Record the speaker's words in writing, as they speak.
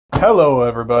Hello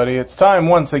everybody, it's time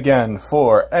once again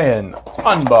for an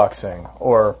unboxing,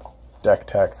 or deck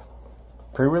tech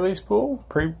pre-release pool?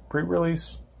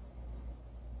 Pre-release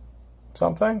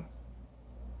something?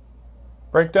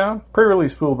 Breakdown?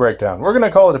 Pre-release pool breakdown. We're going to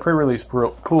call it a pre-release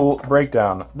pool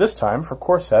breakdown, this time for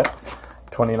Core Set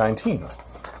 2019.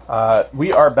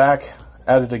 We are back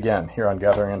at it again here on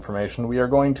Gathering Information. We are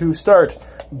going to start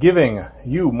giving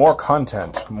you more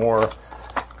content, more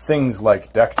things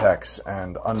like deck techs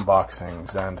and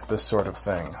unboxings and this sort of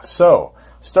thing. So,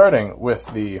 starting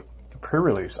with the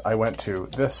pre-release I went to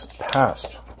this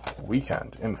past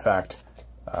weekend, in fact,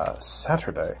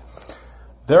 Saturday.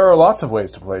 There are lots of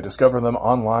ways to play. Discover them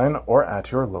online or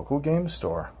at your local game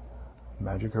store.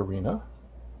 Magic Arena,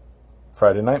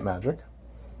 Friday Night Magic,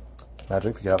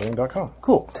 MagicTheGathering.com.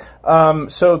 Cool.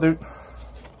 So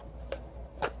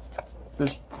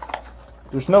there's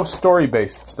no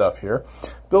story-based stuff here.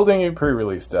 Building a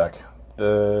pre-release deck.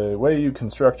 The way you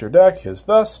construct your deck is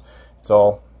thus. It's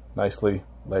all nicely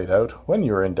laid out. When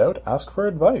you're in doubt, ask for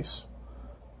advice.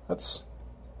 That's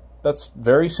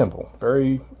very simple,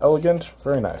 very elegant,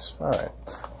 very nice. All right,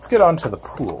 let's get on to the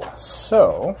pool.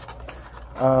 So,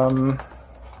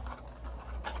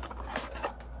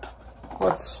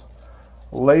 let's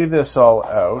lay this all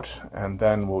out, and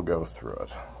then we'll go through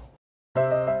it.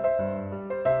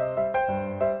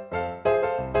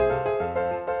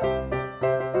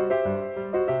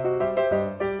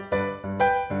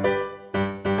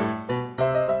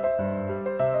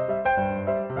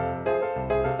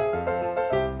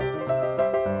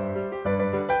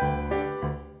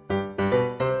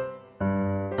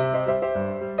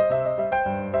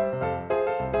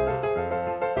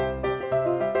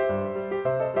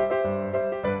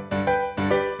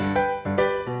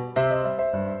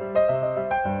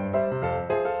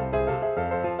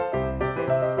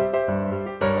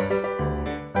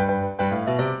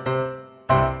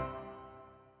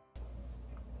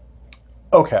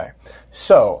 Okay,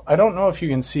 so I don't know if you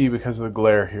can see because of the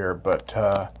glare here, but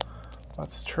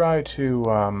let's try to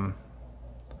oh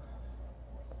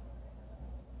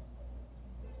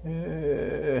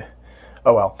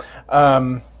well.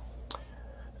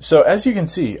 So as you can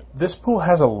see, this pool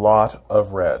has a lot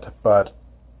of red, but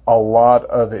a lot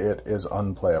of it is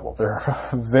unplayable. There are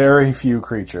very few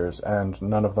creatures, and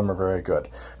none of them are very good.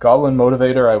 Goblin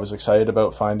Motivator I was excited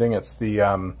about finding. It's the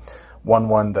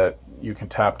 1/1 that you can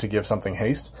tap to give something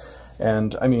haste.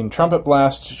 And, I mean, Trumpet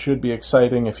Blast should be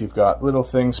exciting if you've got little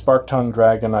things. Spark Tongue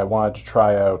Dragon I wanted to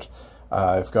try out.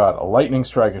 I've got a Lightning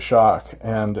Strike, a Shock,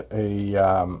 and a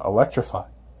Electrify,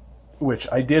 which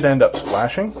I did end up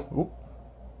splashing. Oop.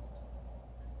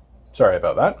 Sorry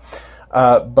about that.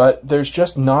 But there's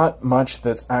just not much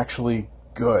that's actually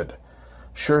good.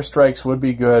 Sure Strikes would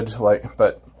be good,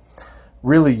 but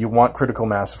really you want critical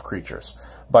mass of creatures.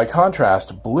 By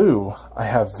contrast, blue I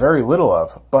have very little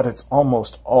of, but it's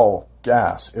almost all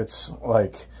gas. It's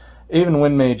like, even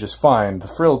Wind Mage is fine. The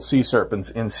Frilled Sea Serpents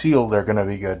in Sealed are going to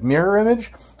be good. Mirror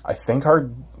Image, I think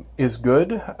is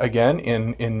good, again,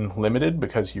 in Limited,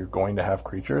 because you're going to have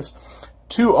creatures.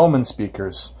 2 Omen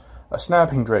Speakers, a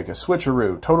Snapping Drake, a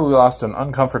Switcheroo, Totally Lost, an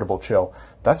Uncomfortable Chill.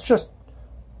 That's just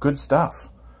good stuff.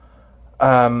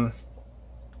 Now,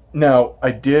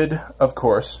 I did, of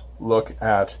course, look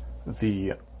at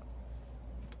the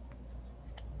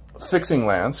Fixing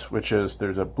Lands, which is,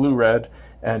 there's a blue-red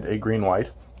and a green-white.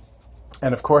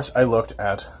 And of course I looked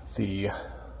at the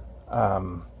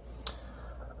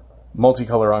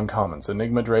multicolor uncommons.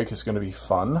 Enigma Drake is going to be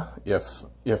fun if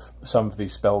some of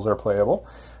these spells are playable.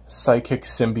 Psychic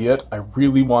Symbiote I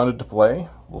really wanted to play.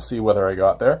 We'll see whether I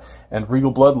got there. And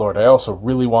Regal Bloodlord I also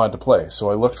really wanted to play. So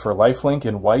I looked for Lifelink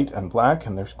in white and black,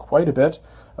 and there's quite a bit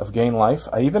of gain life.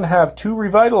 I even have 2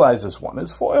 Revitalizes. One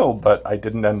is foil, but I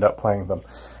didn't end up playing them.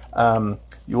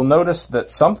 You will notice that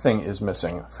something is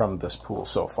missing from this pool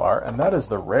so far, and that is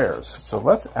the rares. So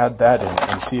let's add that in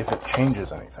and see if it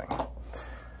changes anything.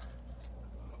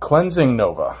 Cleansing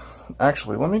Nova.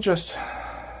 Actually, let me just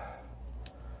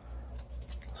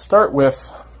start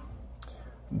with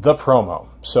the promo.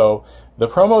 So, the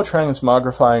promo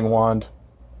Transmogrifying Wand,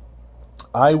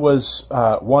 I was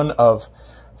one of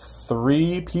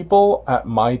 3 people at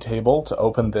my table to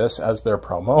open this as their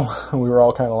promo. We were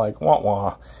all kind of like, wah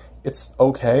wah. It's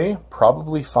okay,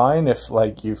 probably fine if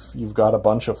like you've got a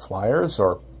bunch of flyers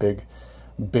or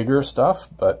bigger stuff,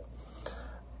 but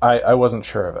I wasn't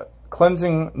sure of it.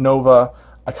 Cleansing Nova,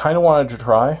 I kind of wanted to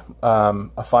try. A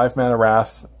 5-mana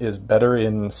Wrath is better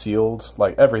in Sealed.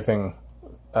 Like everything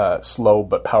slow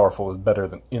but powerful is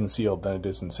better in Sealed than it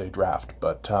is in, say, Draft.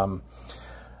 But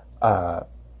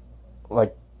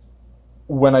like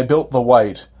when I built the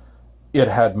white, it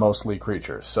had mostly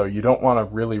creatures, so you don't want to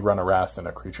really run a Wrath in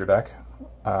a creature deck.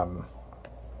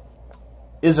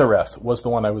 Izareth was the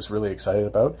one I was really excited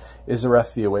about.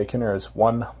 Izareth the Awakener is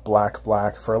 1 black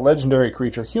for a legendary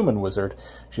creature human wizard.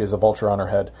 She has a vulture on her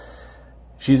head.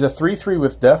 She's a 3/3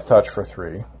 with Death Touch for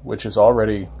 3, which is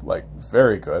already, like,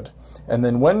 very good. And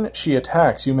then when she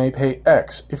attacks, you may pay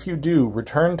X. If you do,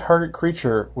 return target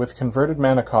creature with converted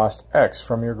mana cost X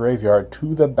from your graveyard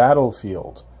to the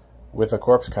battlefield with a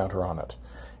corpse counter on it.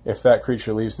 If that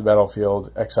creature leaves the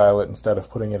battlefield, exile it instead of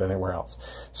putting it anywhere else.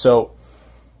 So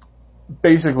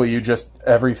basically, you just,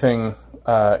 everything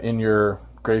in your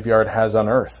graveyard has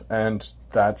Unearth, and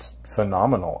that's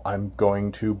phenomenal. I'm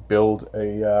going to build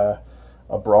a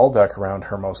Brawl deck around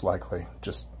her, most likely.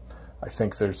 Just, I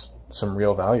think there's some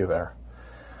real value there.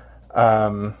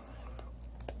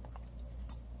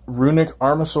 Runic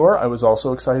Armasaur, I was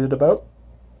also excited about.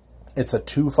 It's a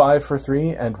 2/5 for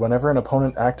 3, and whenever an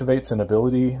opponent activates an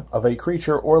ability of a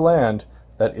creature or land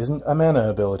that isn't a mana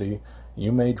ability,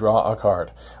 you may draw a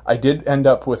card. I did end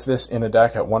up with this in a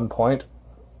deck at one point.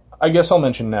 I guess I'll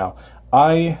mention now.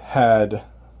 I had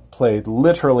played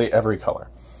literally every color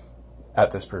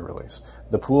at this pre-release.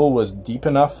 The pool was deep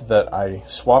enough that I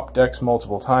swapped decks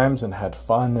multiple times and had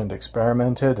fun and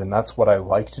experimented, and that's what I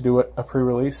like to do at a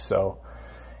pre-release, so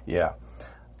yeah.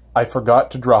 I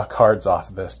forgot to draw cards off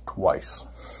of this twice.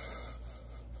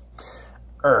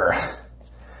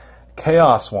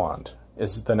 Chaos Wand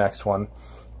is the next one.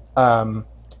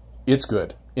 It's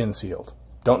good in sealed.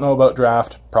 Don't know about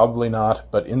draft, probably not,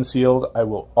 but in sealed, I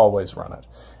will always run it.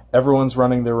 Everyone's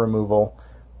running their removal,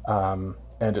 and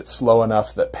it's slow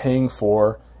enough that paying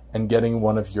 4 and getting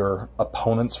one of your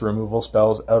opponent's removal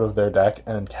spells out of their deck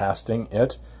and casting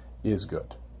it is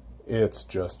good. It's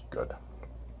just good.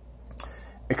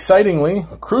 Excitingly,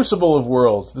 Crucible of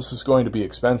Worlds. This is going to be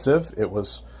expensive. It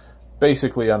was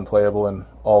basically unplayable in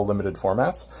all limited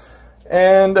formats.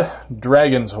 And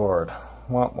Dragon's Horde.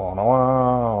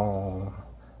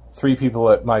 3 people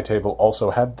at my table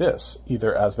also had this,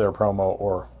 either as their promo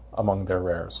or among their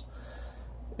rares.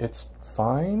 It's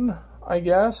fine, I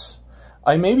guess.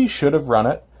 I maybe should have run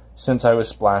it since I was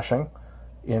splashing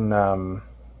in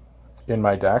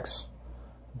my decks,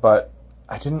 but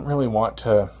I didn't really want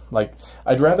to, like,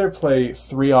 I'd rather play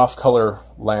 3 off-color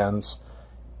lands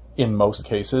in most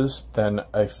cases than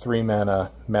a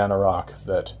 3-mana mana rock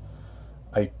that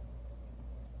I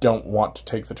don't want to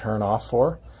take the turn off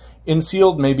for. In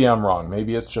sealed, maybe I'm wrong.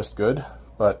 Maybe it's just good.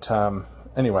 But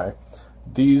anyway,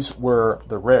 these were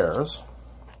the rares.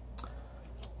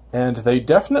 And they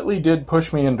definitely did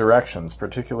push me in directions,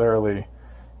 particularly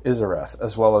Izareth,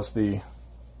 as well as the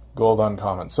gold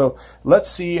uncommon. So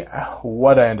let's see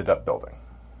what I ended up building.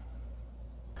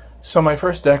 So my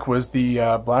first deck was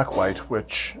the black-white,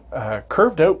 which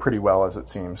curved out pretty well, as it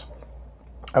seems.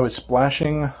 I was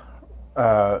splashing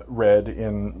red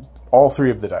in all 3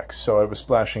 of the decks. So I was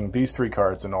splashing these 3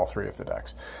 cards in all 3 of the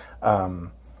decks.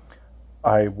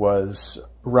 I was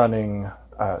running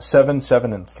 7,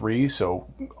 7, and 3, so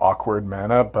awkward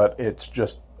mana, but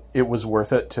it was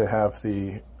worth it to have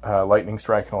the Lightning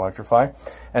Strike and Electrify.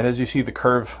 And as you see, the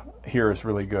curve here is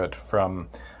really good, from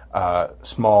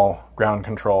small ground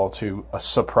control to a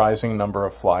surprising number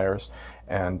of flyers,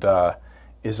 and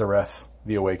Izareth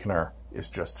the Awakener is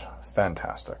just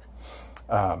fantastic.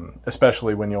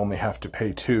 Especially when you only have to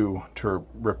pay 2 to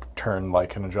return,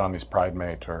 like, an Ajani's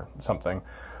Pridemate or something.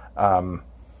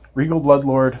 Regal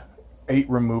Bloodlord, 8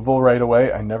 removal right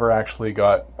away. I never actually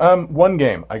got... one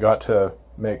game I got to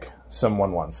make some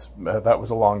 1/1s. That was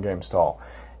a long game stall.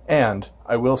 And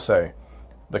I will say,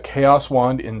 the Chaos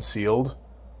Wand in sealed,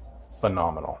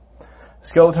 phenomenal.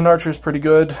 Skeleton Archer is pretty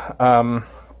good.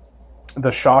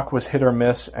 The Shock was hit or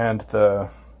miss, and the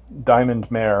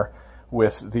Diamond Mare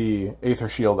with the Aether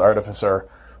Shield Artificer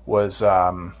was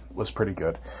pretty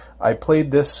good. I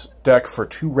played this deck for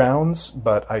 2 rounds,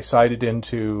 but I sided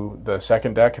into the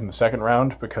second deck in the second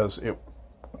round because it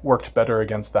worked better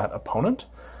against that opponent.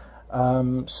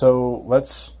 So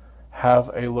let's have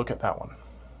a look at that one.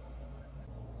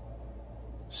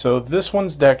 So this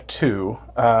one's deck 2.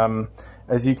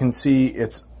 As you can see,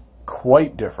 it's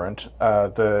quite different.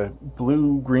 The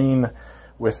blue-green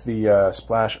with the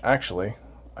splash... Actually,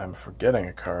 I'm forgetting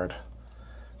a card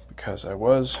because I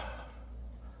was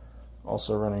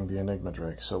also running the Enigma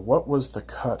Drake. So what was the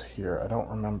cut here? I don't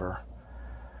remember.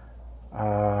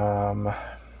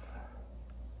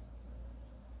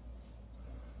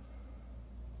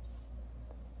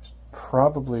 It's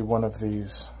probably one of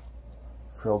these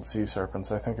Frilled Sea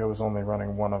Serpents. I think I was only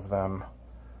running one of them.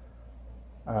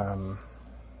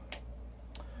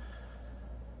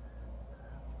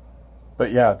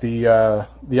 But yeah,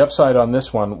 the upside on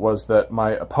this one was that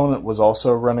my opponent was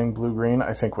also running blue-green,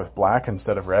 I think with black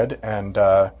instead of red, and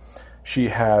she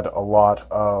had a lot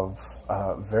of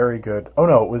very good... Oh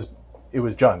no, it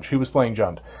was Jund. She was playing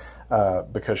Jund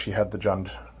because she had the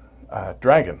Jund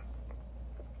dragon.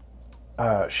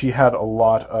 She had a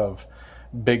lot of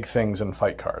big things in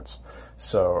fight cards,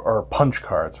 or punch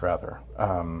cards rather.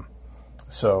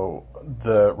 So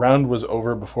the round was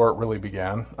over before it really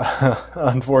began.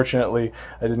 Unfortunately,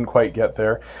 I didn't quite get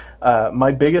there.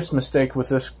 My biggest mistake with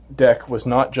this deck was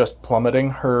not just plummeting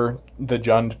the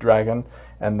Jund dragon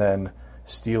and then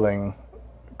stealing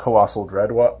Colossal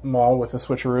Dreadmaw with the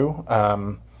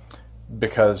switcheroo,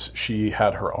 because she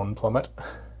had her own plummet,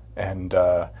 and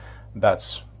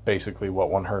that's basically what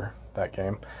won her that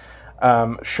game.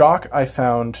 Shock I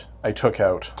took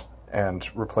out and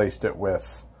replaced it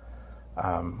with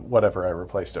whatever I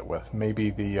replaced it with. Maybe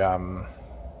the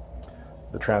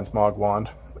Transmog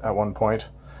Wand at one point,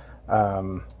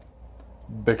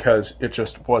 because it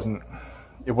just wasn't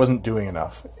doing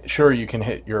enough. Sure, you can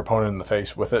hit your opponent in the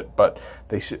face with it, but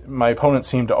my opponent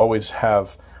seemed to always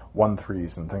have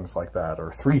 1-3s and things like that, or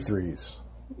 3-3s,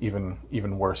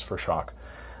 even worse for Shock.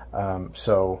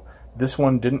 So this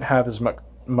one didn't have as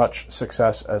much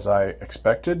success as I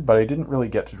expected, but I didn't really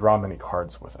get to draw many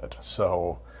cards with it.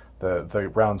 So the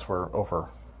rounds were over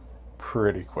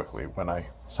pretty quickly when I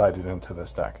sided into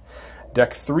this deck.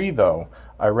 Deck 3, though,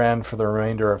 I ran for the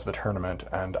remainder of the tournament,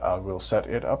 and I will set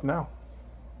it up now.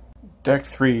 Deck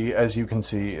 3, as you can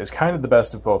see, is kind of the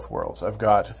best of both worlds. I've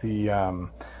got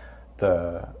the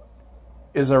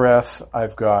Izareth,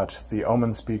 I've got the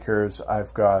Omen Speakers,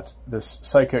 I've got this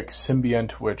Psychic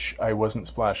Symbiont, which I wasn't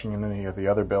splashing in any of the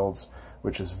other builds,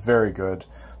 which is very good.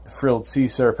 The Frilled Sea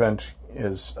Serpent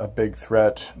is a big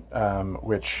threat,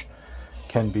 which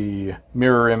can be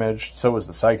mirror imaged. So is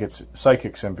the Psychic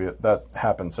Symbiont. That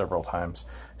happened several times.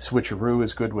 Switcheroo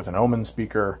is good with an Omen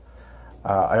Speaker.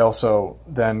 I also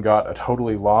then got a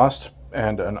Totally Lost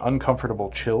and an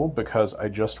Uncomfortable Chill because I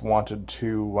just wanted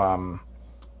to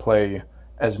play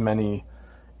as many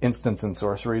instants and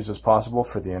sorceries as possible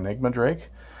for the Enigma Drake.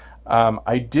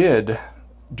 I did,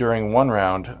 during one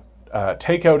round,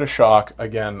 take out a Shock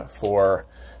again for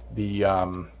the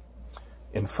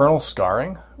Infernal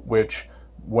Scarring, which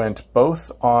went both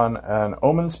on an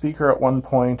Omen Speaker at one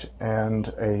point and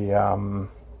a...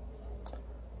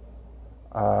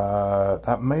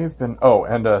 that may have been... Oh,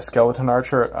 and a Skeleton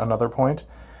Archer at another point.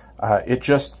 It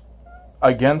just...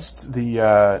 Against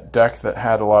the deck that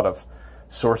had a lot of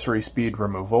sorcery speed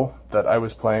removal that I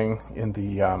was playing in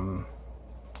the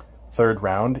third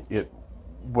round, it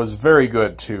was very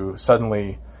good to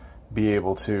suddenly be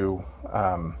able to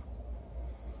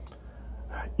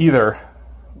either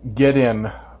get in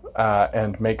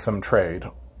and make them trade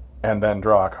and then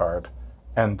draw a card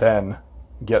and then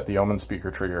get the Omen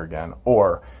Speaker trigger again,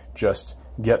 or just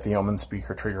get the Omen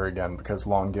Speaker trigger again, because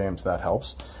long games that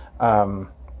helps.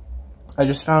 I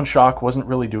just found Shock wasn't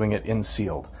really doing it in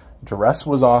sealed. Duress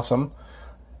was awesome.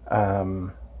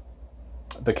 The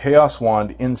Chaos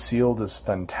Wand in sealed is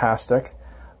fantastic.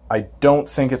 I don't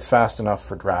think it's fast enough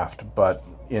for draft, but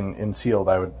in sealed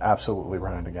I would absolutely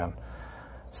run it again.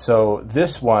 So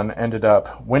this one ended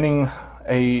up winning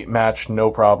a match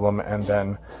no problem, and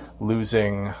then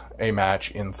losing a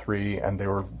match in 3, and they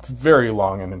were very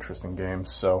long and interesting games.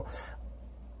 So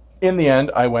in the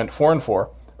end I went 4-4,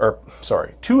 or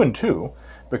sorry, 2-2,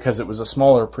 because it was a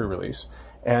smaller pre-release.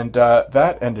 And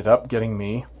that ended up getting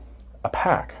me a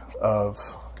pack of,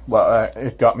 well,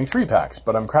 it got me 3 packs,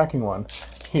 but I'm cracking one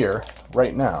here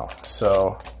right now.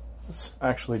 So let's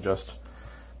actually just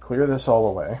clear this all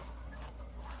away.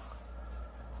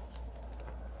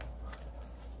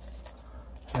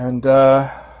 And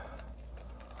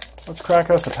let's crack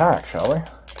us a pack, shall we?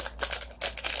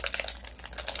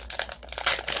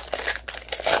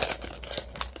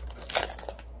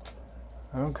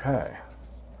 Okay.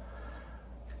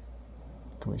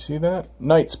 Can we see that?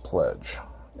 Knight's Pledge.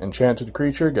 Enchanted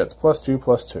creature gets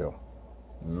 +2/+2.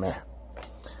 Meh.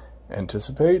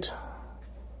 Anticipate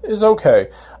is okay.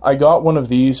 I got one of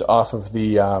these off of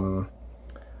the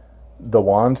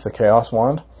wand, the Chaos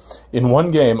Wand. In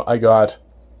one game, I got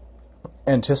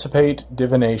Anticipate,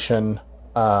 Divination,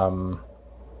 and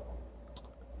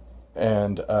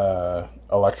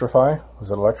Electrify.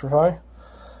 Was it Electrify?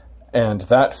 And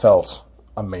that felt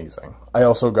amazing. I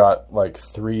also got like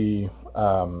 3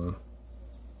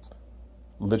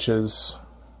 Lich's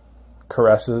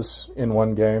Caresses in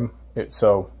one game.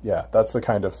 So yeah, that's the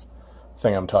kind of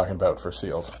thing I'm talking about for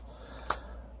sealed.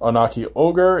 Onaki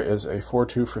Ogre is a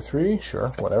 4/2 for 3. Sure,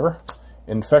 whatever.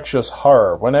 Infectious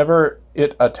Horror. Whenever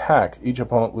it attacks, each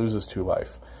opponent loses 2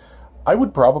 life. I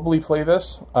would probably play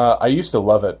this. I used to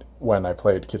love it when I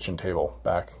played Kitchen Table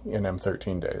back in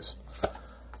M13 days.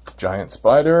 Giant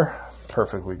Spider,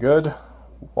 perfectly good.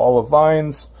 Wall of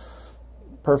Vines,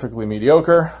 perfectly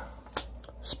mediocre.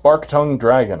 Spark-Tongued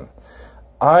Dragon.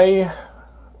 I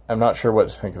am not sure what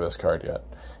to think of this card yet.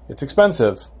 It's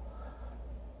expensive,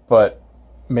 but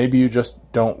maybe you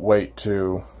just don't wait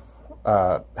to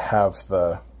have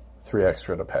the 3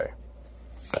 extra to pay.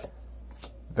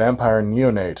 Vampire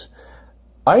Neonate.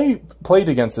 I played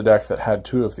against a deck that had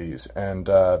 2 of these, and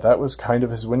that was kind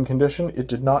of his win condition. It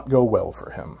did not go well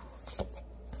for him.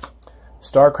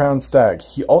 Star-Crowned Stag.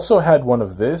 He also had one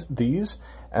of these,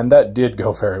 and that did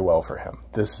go very well for him.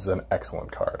 This is an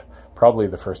excellent card. Probably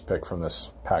the first pick from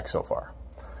this pack so far.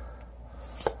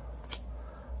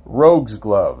 Rogue's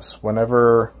Gloves.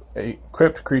 Whenever a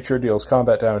equipped creature deals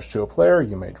combat damage to a player,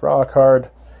 you may draw a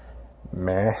card.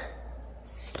 Meh.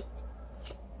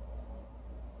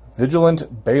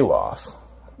 Vigilant Baloth.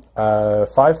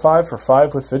 5/5 for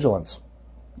 5 with Vigilance.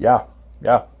 Yeah,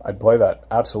 I'd play that.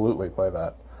 Absolutely play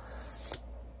that.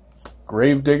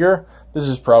 Gravedigger. This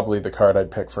is probably the card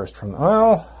I'd pick first from...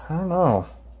 Well, I don't know.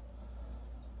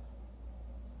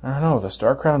 The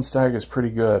Star-Crowned Stag is pretty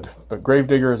good, but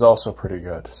Gravedigger is also pretty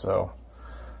good, so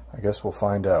I guess we'll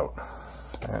find out.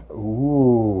 And,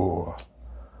 ooh.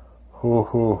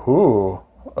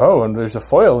 Oh, and there's a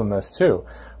foil in this too.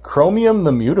 Chromium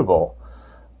the Mutable.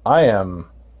 I am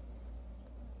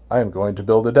going to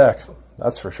build a deck,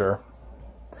 that's for sure.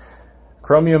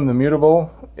 Chromium the Mutable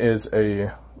is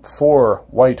a 4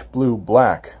 white, blue,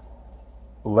 black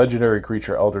legendary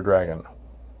creature Elder Dragon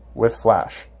with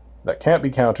flash that can't be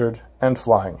countered and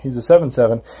flying. He's a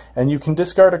 7/7, and you can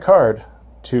discard a card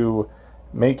to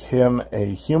make him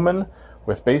a human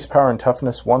with base power and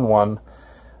toughness 1/1,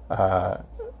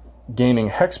 gaining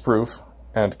hexproof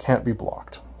and can't be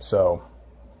blocked. So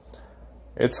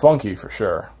it's funky for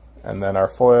sure. And then our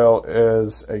foil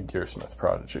is a Gearsmith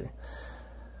Prodigy.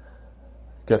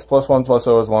 Gets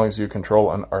 +1/+0 as long as you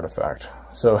control an artifact.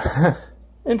 So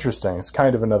interesting. It's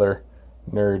kind of another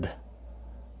nerd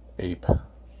ape.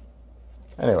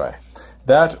 Anyway,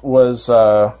 that was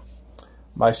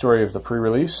my story of the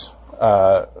pre-release.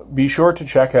 Be sure to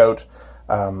check out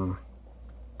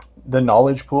the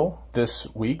Knowledge Pool this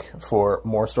week for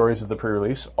more stories of the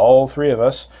pre-release. All 3 of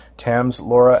us, Tams,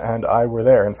 Laura, and I were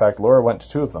there. In fact, Laura went to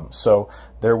 2 of them. So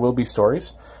there will be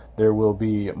stories. There will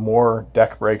be more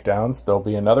deck breakdowns. There'll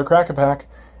be another Crack-A-Pack,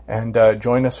 and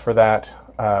join us for that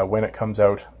when it comes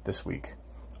out this week.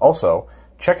 Also,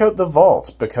 check out the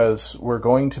Vault, because we're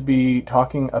going to be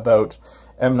talking about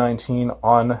M19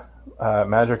 on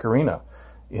Magic Arena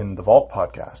in the Vault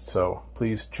podcast, so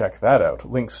please check that out.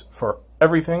 Links for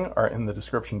everything are in the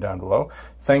description down below.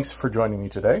 Thanks for joining me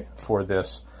today for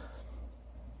this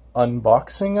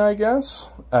unboxing, I guess,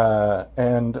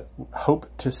 and hope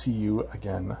to see you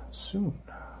again soon.